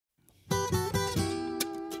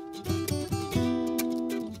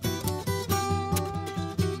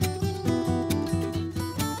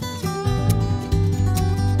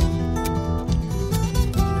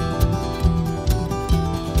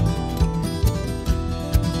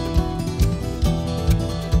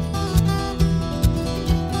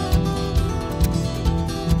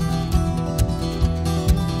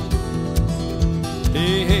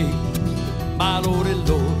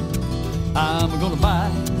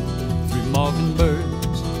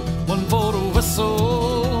mockingbirds, one for to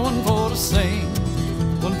whistle, one for to sing,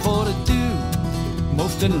 one for to do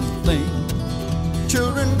most anything.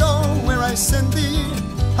 Children, go where I send thee.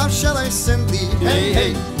 How shall I send thee? Hey,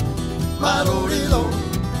 hey, my lordy Lord.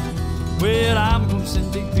 Well, I'm gonna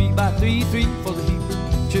send thee 3 by 3, 3 for the Hebrew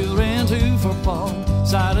children, 2 for Paul,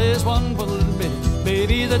 Silas, 1 for the little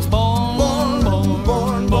baby that's born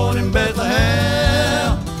in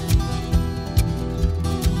Bethlehem.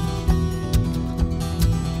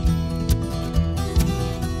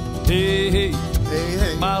 Hey, hey, hey,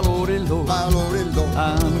 hey, my lordy Lord, my lordy Lord.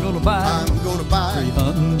 I'm gonna buy 3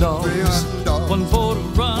 hunting dogs, 3 hunting dogs, 1 for to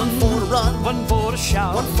run, 1 for to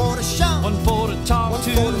shout, 1 for to shout, 1 for to talk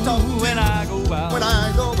to when I go out. When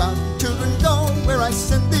I go out, children, go where I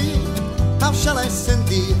send thee. How shall I send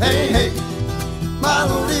thee? Hey, hey, my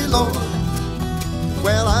lordy Lord.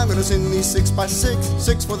 Well, I'm gonna send thee 6 by 6,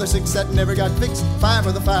 6 for the 6 that never got fixed, 5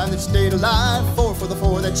 for the 5 that stayed alive, 4 for the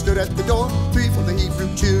 4 that stood at the door, 3 for the Hebrew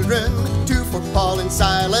children, 2 for Paul and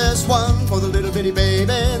Silas, 1 for the little bitty baby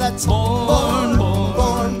that's born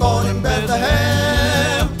in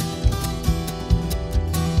Bethlehem.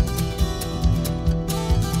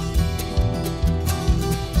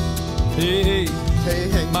 Hey, hey,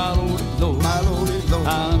 hey, my lordy Lord,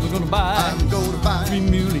 I'm gonna buy 3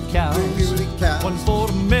 muley cows, 1 for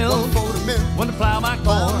the milk, 1 to plow my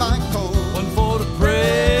corn, 1 for to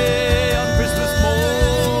pray on Christmas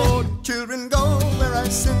morn. Children, go where I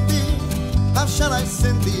send thee. How shall I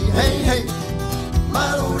send thee? Hey, hey,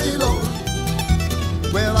 my lordy Lord.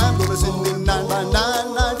 Well, I'm gonna send thee 9 by 9,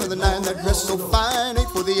 9 for the 9 that dressed so fine, 8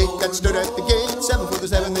 for the 8 that stood at the gate, 7 for the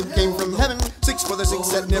 7 that came from heaven, 6 for the 6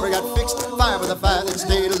 that never got fixed, 5 for the 5 that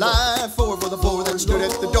stayed alive, 4 for the 4 that stood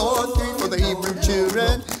at the door, 3 for the Hebrew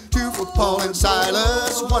children, 2 for Paul and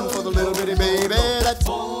Silas, 1 for the little bitty baby that's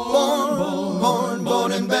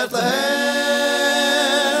born in Bethlehem.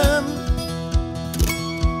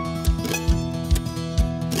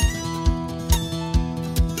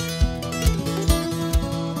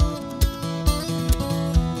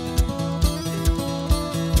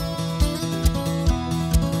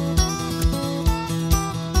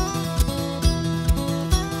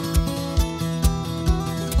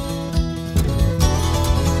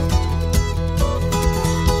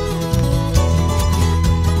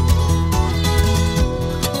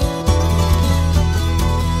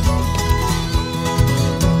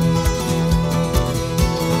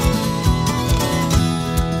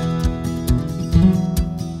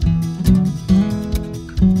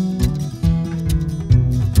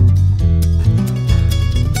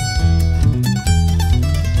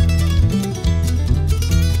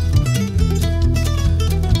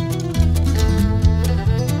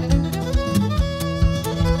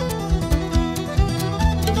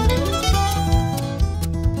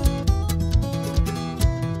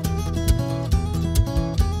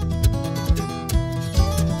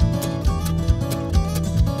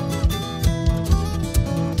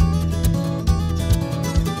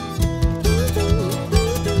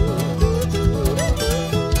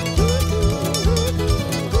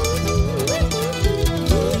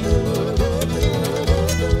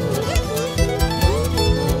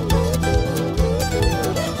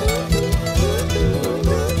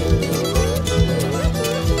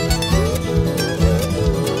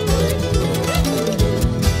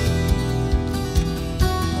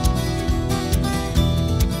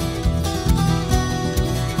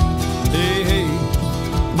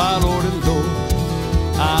 My